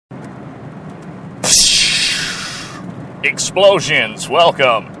Explosions!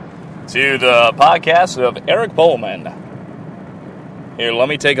 Welcome to the podcast of Eric Bowman. Here, let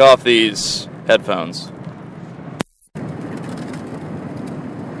me take off these headphones.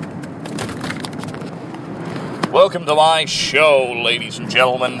 Welcome to my show, ladies and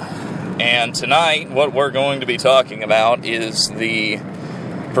gentlemen. And tonight, what we're going to be talking about is the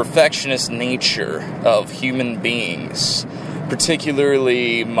perfectionist nature of human beings,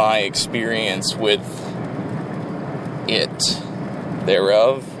 particularly my experience with it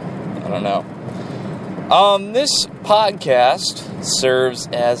thereof. I don't know. This podcast serves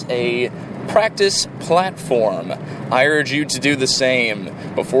as a practice platform. I urge you to do the same.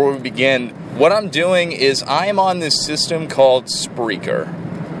 Before we begin, what I'm doing is I'm on this system called Spreaker.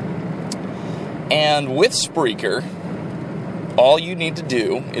 And with Spreaker, all you need to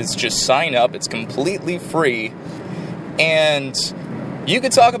do is just sign up. It's completely free. And you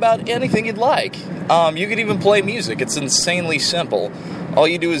can talk about anything you'd like. You can even play music. It's insanely simple. All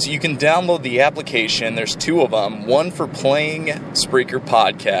you do is you can download the application. There's two of them. One for playing Spreaker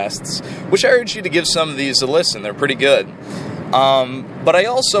podcasts, which I urge you to give some of these a listen. They're pretty good. But I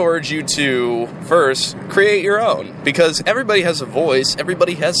also urge you to, first, create your own. Because everybody has a voice.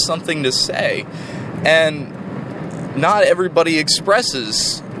 Everybody has something to say. And not everybody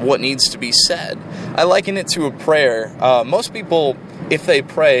expresses what needs to be said. I liken it to a prayer. Most people, if they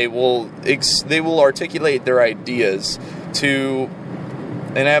pray, they will articulate their ideas to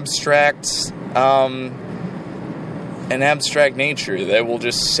an abstract nature. They will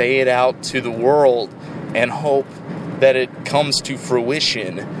just say it out to the world and hope that it comes to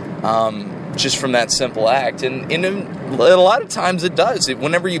fruition just from that simple act. And a lot of times it does.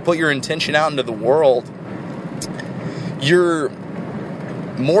 Whenever you put your intention out into the world, you're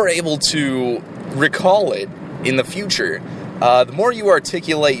more able to recall it in the future. The more you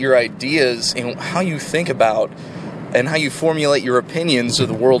articulate your ideas and how you think about and how you formulate your opinions of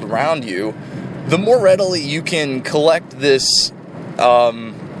the world around you, the more readily you can collect these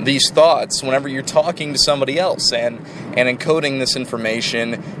thoughts whenever you're talking to somebody else and encoding this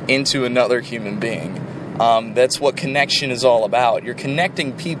information into another human being. That's what connection is all about. You're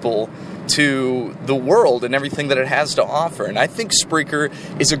connecting people to the world and everything that it has to offer. And I think Spreaker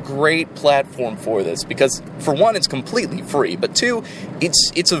is a great platform for this because, for one, it's completely free, but two,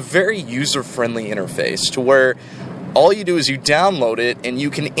 it's a very user-friendly interface to where all you do is you download it and you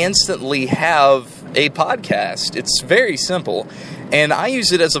can instantly have a podcast. It's very simple. And I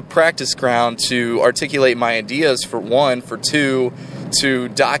use it as a practice ground to articulate my ideas, for one. For two, to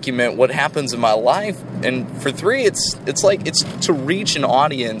document what happens in my life. And for three, it's to reach an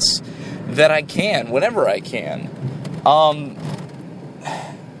audience that I can, whenever I can.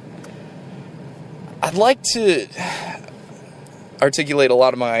 I'd like to articulate a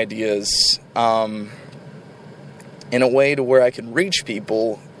lot of my ideas in a way to where I can reach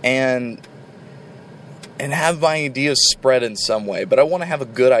people and have my ideas spread in some way. But I want to have a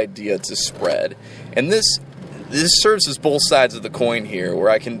good idea to spread. And this serves as both sides of the coin here, where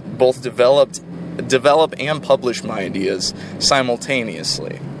I can both develop and publish my ideas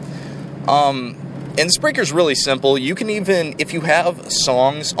simultaneously. And Spreaker's really simple. You can even, if you have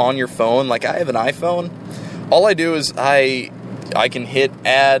songs on your phone, like I have an iPhone, all I do is I can hit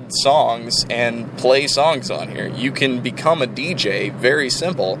add songs and play songs on here. You can become a DJ, very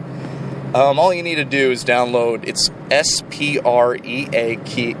simple. All you need to do is download, it's Spreaker.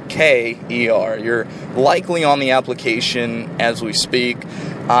 You're likely on the application as we speak.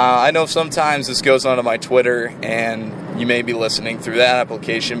 I know sometimes this goes onto my Twitter, and you may be listening through that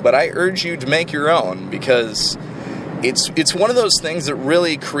application, but I urge you to make your own, because it's one of those things that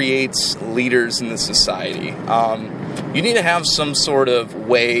really creates leaders in the society. You need to have some sort of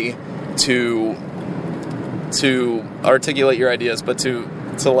way to articulate your ideas, but to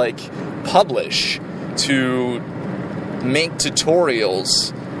publish, to make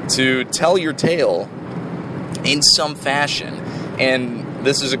tutorials, to tell your tale in some fashion. And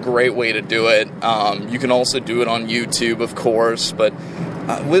this is a great way to do it. You can also do it on YouTube, of course, but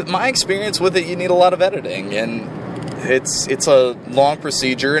with my experience with it, you need a lot of editing, and it's a long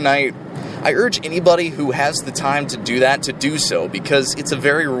procedure, and I urge anybody who has the time to do that to do so, because it's a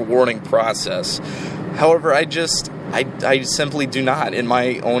very rewarding process. However, I simply do not. In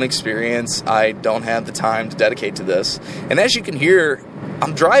my own experience, I don't have the time to dedicate to this. And as you can hear,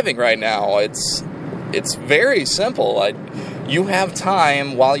 I'm driving right now. It's very simple. You have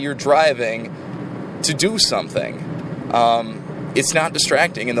time while you're driving to do something. It's not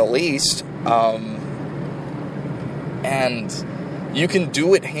distracting in the least. And you can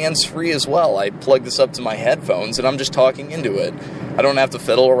do it hands-free as well. I plug this up to my headphones and I'm just talking into it. I don't have to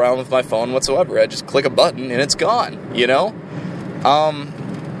fiddle around with my phone whatsoever. I just click a button and it's gone, you know?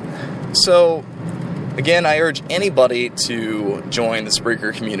 So, again, I urge anybody to join the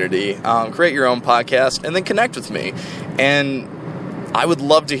Spreaker community, create your own podcast, and then connect with me. And I would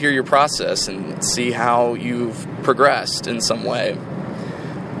love to hear your process and see how you've progressed in some way.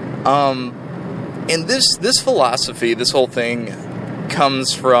 And this philosophy, this whole thing,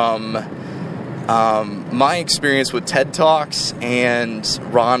 comes from my experience with TED Talks and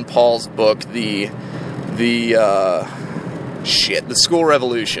Ron Paul's book, the School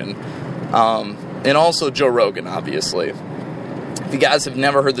Revolution, and also Joe Rogan, obviously. If you guys have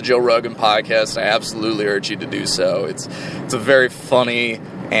never heard the Joe Rogan podcast, I absolutely urge you to do so. It's a very funny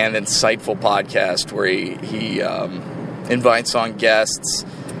and insightful podcast where he invites on guests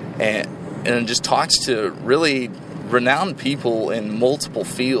and just talks to really renowned people in multiple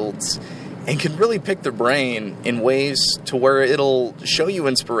fields and can really pick their brain in ways to where it'll show you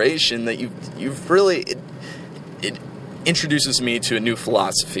inspiration that you've really... It introduces me to a new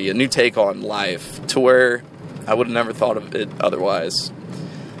philosophy, a new take on life, to where I would have never thought of it otherwise.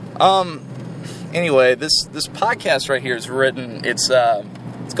 Anyway, this podcast right here is written, it's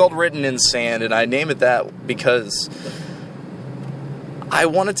called Written in Sand, and I name it that because I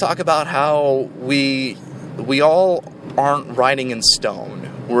want to talk about how we all aren't writing in stone.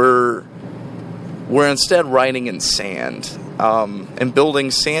 We're instead writing in sand, and building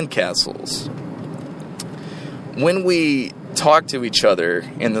sandcastles. When we talk to each other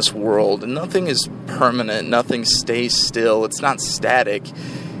in this world, nothing is permanent, nothing stays still, it's not static,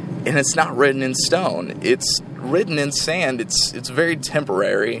 and it's not written in stone. It's written in sand. It's very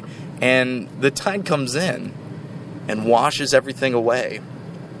temporary, and the tide comes in and washes everything away.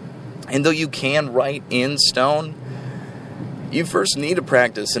 And though you can write in stone, you first need to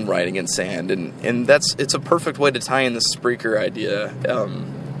practice in writing in sand, and it's a perfect way to tie in the Spreaker idea.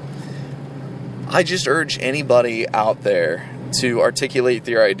 I just urge anybody out there to articulate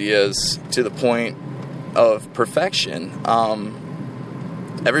their ideas to the point of perfection.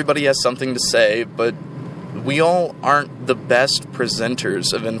 Everybody has something to say, but we all aren't the best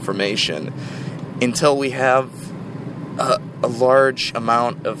presenters of information until we have a large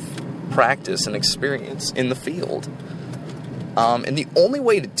amount of practice and experience in the field. And the only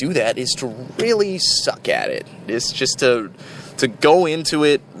way to do that is to really suck at it. It's just to go into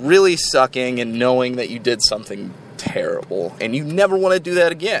it really sucking and knowing that you did something terrible and you never want to do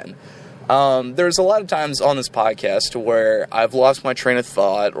that again. There's a lot of times on this podcast where I've lost my train of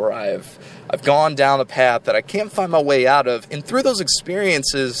thought, or I've gone down a path that I can't find my way out of, and through those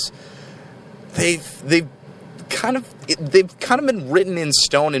experiences, they've kind of been written in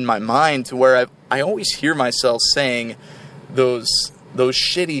stone in my mind, to where I always hear myself saying those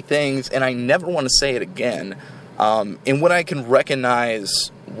shitty things, and I never want to say it again. And when I can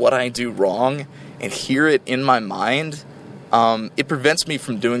recognize what I do wrong and hear it in my mind, it prevents me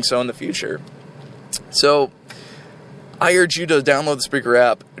from doing so in the future. So I urge you to download the Spreaker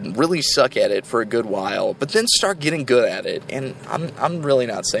app and really suck at it for a good while, but then start getting good at it. And I'm really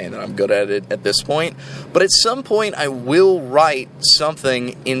not saying that I'm good at it at this point, but at some point I will write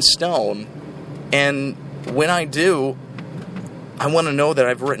something in stone. And when I do, I want to know that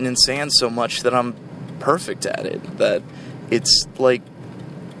I've written in sand so much that I'm perfect at it, that it's like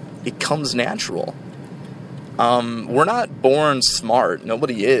it comes natural. We're not born smart.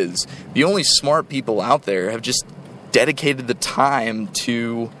 Nobody is. The only smart people out there have just dedicated the time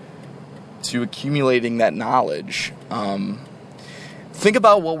to accumulating that knowledge. Think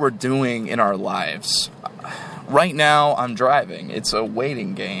about what we're doing in our lives. Right now, I'm driving. It's a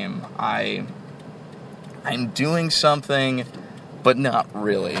waiting game. I'm doing something, but not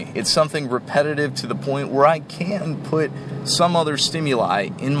really. It's something repetitive to the point where I can put some other stimuli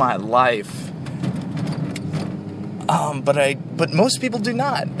in my life. But most people do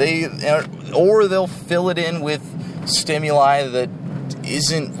not. They'll fill it in with stimuli that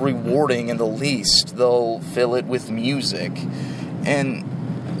isn't rewarding in the least. They'll fill it with music, and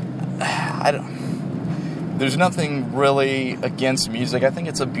there's nothing really against music. I think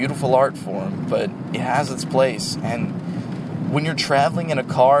it's a beautiful art form, but it has its place. And when you're traveling in a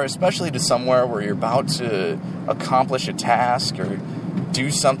car, especially to somewhere where you're about to accomplish a task or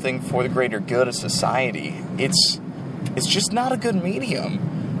do something for the greater good of society, it's just not a good medium.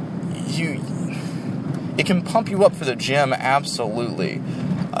 It can pump you up for the gym, absolutely.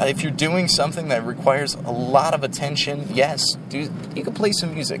 If you're doing something that requires a lot of attention, yes, you can play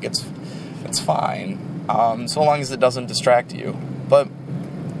some music. It's fine, so long as it doesn't distract you. But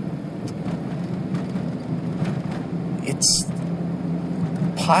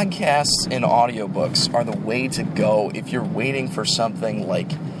podcasts and audiobooks are the way to go if you're waiting for something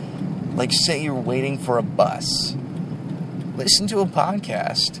like say you're waiting for a bus. Listen to a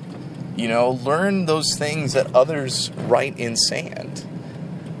podcast. Learn those things that others write in sand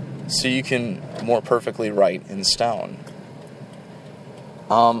so you can more perfectly write in stone.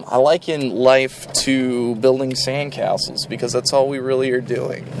 I liken life to building sandcastles because that's all we really are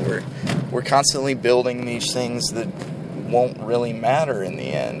doing. We're constantly building these things that won't really matter in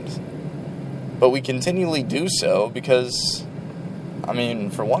the end. But we continually do so because,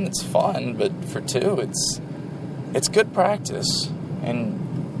 for one, it's fun, but for two, it's good practice.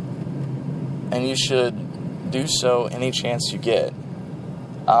 And you should do so any chance you get.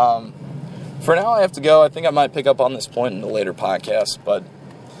 For now, I have to go. I think I might pick up on this point in a later podcast, but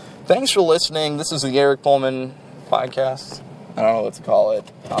thanks for listening. This is the Eric Pullman podcast. I don't know what to call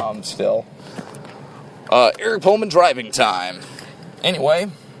it still. Eric Pullman driving time. Anyway,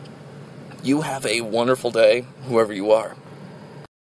 you have a wonderful day, whoever you are.